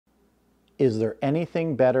Is there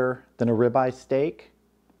anything better than a ribeye steak?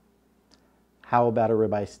 How about a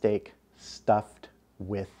ribeye steak stuffed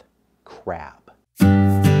with crab?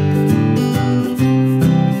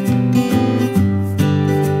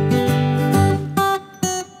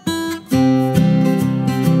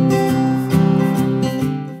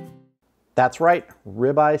 That's right,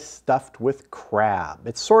 ribeye stuffed with crab.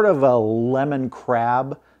 It's sort of a lemon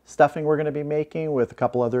crab stuffing we're going to be making with a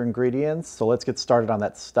couple other ingredients. So let's get started on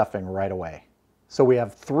that stuffing right away. So we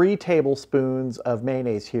have 3 tablespoons of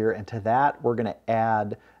mayonnaise here, and to that we're going to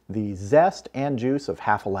add the zest and juice of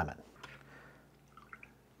half a lemon.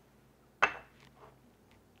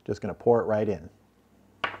 Just going to pour it right in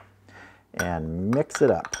and mix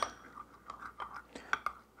it up.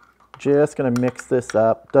 Just going to mix this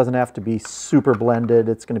up. Doesn't have to be super blended.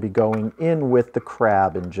 It's going to be going in with the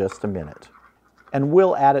crab in just a minute. And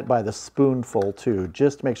we'll add it by the spoonful too,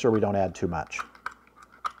 just to make sure we don't add too much.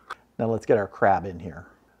 Now let's get our crab in here.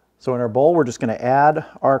 So in our bowl, we're just going to add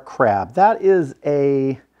our crab. That is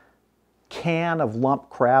a can of lump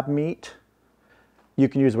crab meat. You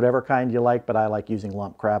can use whatever kind you like, but I like using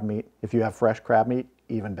lump crab meat. If you have fresh crab meat,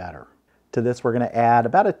 even better. To this, we're going to add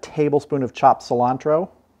about a tablespoon of chopped cilantro,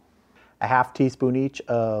 a half teaspoon each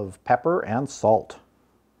of pepper and salt.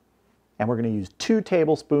 And we're going to use 2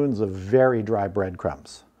 tablespoons of very dry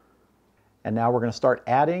breadcrumbs. And now we're going to start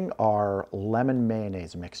adding our lemon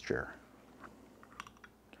mayonnaise mixture.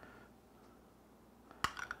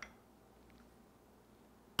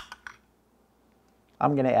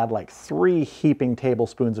 I'm going to add like 3 heaping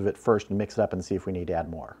tablespoons of it first and mix it up and see if we need to add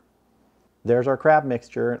more. There's our crab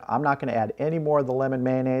mixture. I'm not going to add any more of the lemon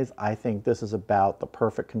mayonnaise. I think this is about the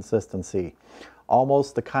perfect consistency.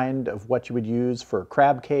 Almost the kind of what you would use for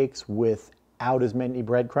crab cakes without as many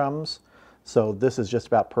breadcrumbs. So this is just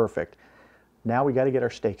about perfect. Now we got to get our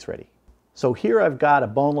steaks ready. So here I've got a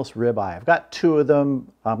boneless ribeye. I've got 2 of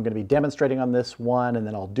them. I'm going to be demonstrating on this one, and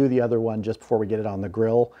then I'll do the other one just before we get it on the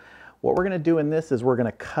grill. What we're going to do in this is we're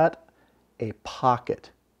going to cut a pocket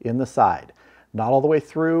in the side. Not all the way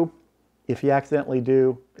through. If you accidentally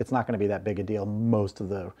do, it's not going to be that big a deal. Most of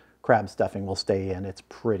the crab stuffing will stay in. It's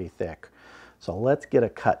pretty thick. So let's get a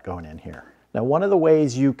cut going in here. Now, one of the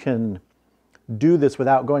ways you can do this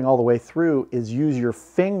without going all the way through is use your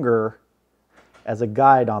finger as a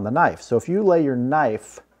guide on the knife. So if you lay your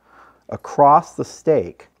knife across the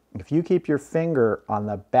steak, if you keep your finger on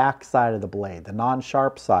the back side of the blade, the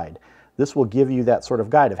non-sharp side, this will give you that sort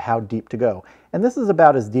of guide of how deep to go. And this is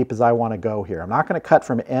about as deep as I want to go here. I'm not going to cut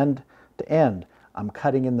from end to end. I'm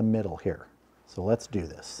cutting in the middle here. So let's do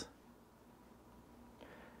this.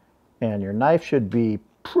 And your knife should be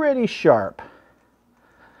pretty sharp.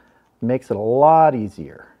 Makes it a lot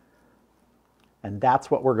easier. And that's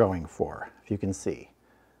what we're going for, if you can see.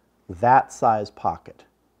 That size pocket.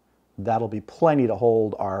 That'll be plenty to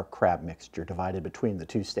hold our crab mixture divided between the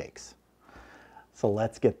 2 steaks. So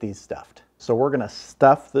let's get these stuffed. So we're going to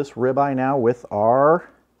stuff this ribeye now with our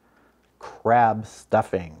crab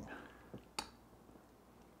stuffing.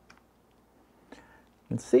 You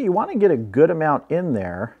can see you want to get a good amount in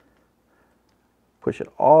there. Push it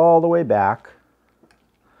all the way back.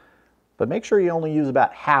 But make sure you only use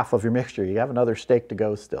about half of your mixture. You have another steak to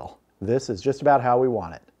go still. This is just about how we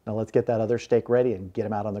want it. Now let's get that other steak ready and get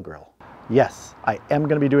them out on the grill. Yes, I am going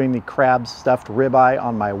to be doing the crab stuffed ribeye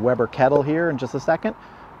on my Weber Kettle here in just a second.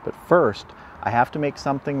 But first, I have to make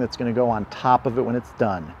something that's going to go on top of it when it's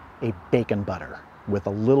done. A bacon butter with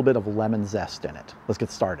a little bit of lemon zest in it. Let's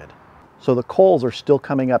get started. So the coals are still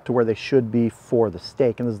coming up to where they should be for the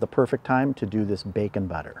steak, and this is the perfect time to do this bacon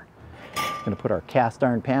butter. I'm going to put our cast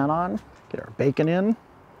iron pan on, get our bacon in.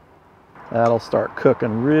 That'll start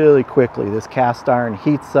cooking really quickly. This cast iron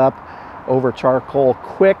heats up over charcoal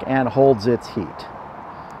quick and holds its heat.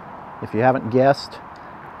 If you haven't guessed,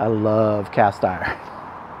 I love cast iron.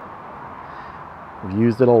 We've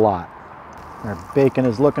used it a lot. Our bacon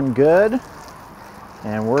is looking good.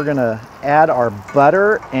 And we're going to add our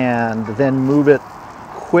butter and then move it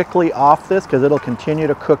quickly off this because it'll continue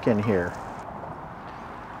to cook in here.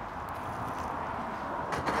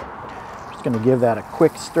 Just going to give that a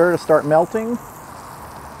quick stir to start melting.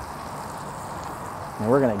 And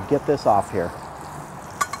we're going to get this off here.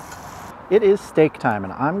 It is steak time,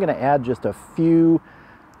 and I'm going to add just a few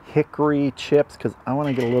hickory chips because I want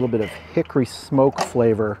to get a little bit of hickory smoke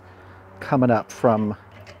flavor coming up from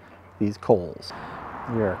these coals.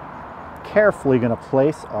 We are carefully going to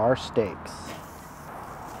place our steaks.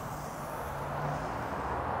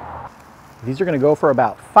 These are going to go for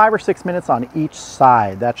about 5 or 6 minutes on each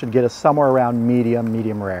side. That should get us somewhere around medium,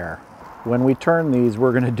 medium rare. When we turn these,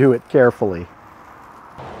 we're going to do it carefully.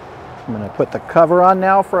 I'm gonna put the cover on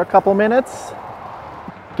now for a couple minutes,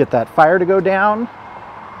 get that fire to go down,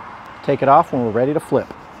 take it off when we're ready to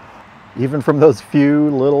flip. Even from those few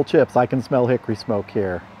little chips, I can smell hickory smoke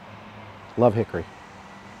here. Love hickory.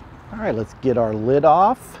 All right, let's get our lid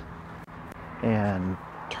off and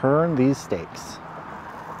turn these steaks.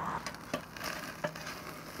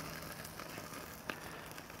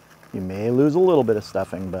 You may lose a little bit of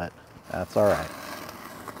stuffing, but that's all right.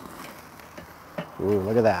 Ooh,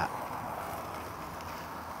 look at that.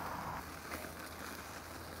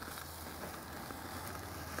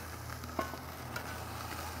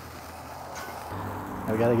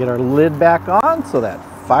 Now we gotta get our lid back on so that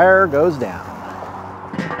fire goes down.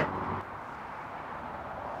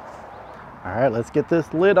 All right, let's get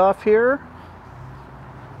this lid off here.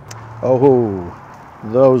 Oh,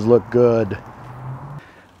 those look good.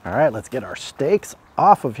 All right, let's get our steaks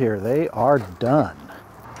off of here. They are done.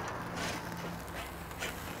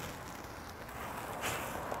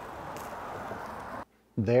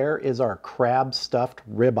 There is our crab stuffed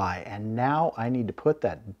ribeye, and now I need to put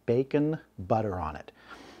that bacon butter on it.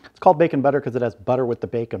 It's called bacon butter because it has butter with the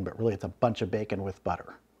bacon, but really it's a bunch of bacon with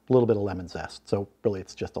butter. A little bit of lemon zest, so really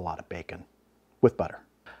it's just a lot of bacon with butter.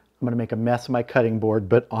 I'm gonna make a mess of my cutting board,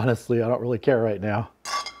 but honestly, I don't really care right now.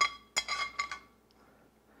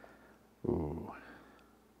 Ooh.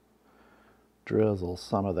 Drizzle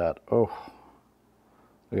some of that. Oh,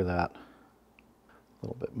 look at that. A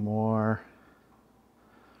little bit more.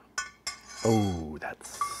 Oh, that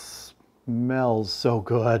smells so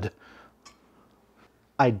good.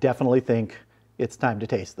 I definitely think it's time to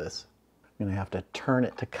taste this. I'm gonna have to turn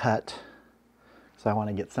it to cut, so I want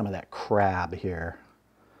to get some of that crab here.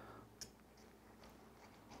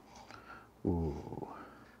 Ooh,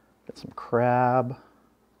 get some crab,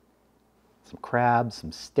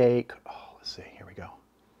 some steak. Oh, let's see, here we go.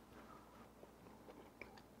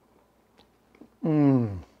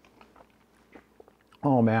 Mmm.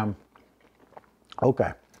 Oh man.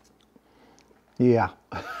 Okay. Yeah.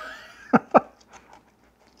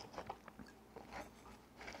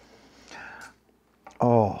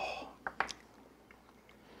 Oh.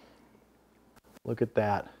 Look at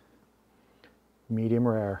that. Medium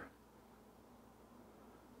rare.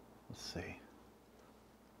 Let's see.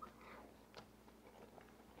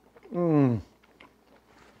 Mmm.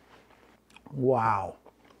 Wow.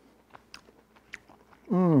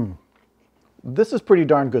 Mmm. This is pretty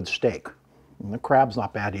darn good steak. And the crab's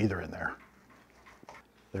not bad either in there.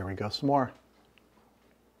 There we go, some more.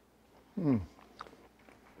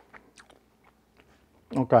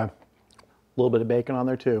 Okay, a little bit of bacon on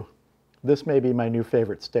there too. This may be my new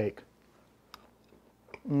favorite steak.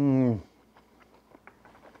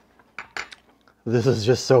 This is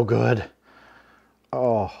just so good.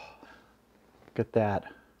 Oh, look at that.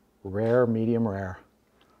 Rare, medium rare.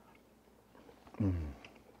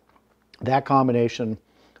 That combination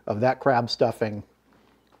of that crab stuffing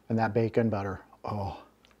and that bacon butter. Oh.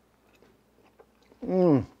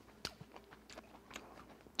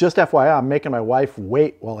 Just FYI, I'm making my wife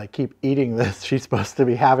wait while I keep eating this. She's supposed to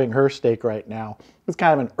be having her steak right now. It's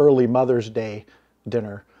kind of an early Mother's Day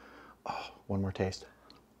dinner. Oh, one more taste.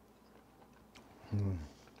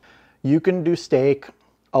 You can do steak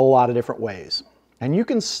a lot of different ways. And you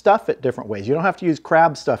can stuff it different ways. You don't have to use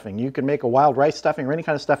crab stuffing. You can make a wild rice stuffing or any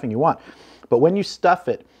kind of stuffing you want. But when you stuff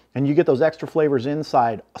it and you get those extra flavors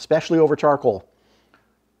inside, especially over charcoal,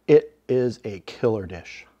 it is a killer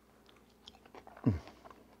dish.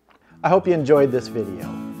 I hope you enjoyed this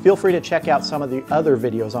video. Feel free to check out some of the other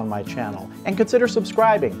videos on my channel and consider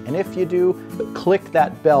subscribing. And if you do, click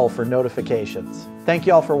that bell for notifications. Thank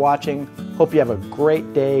you all for watching. Hope you have a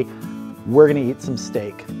great day. We're gonna eat some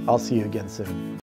steak. I'll see you again soon.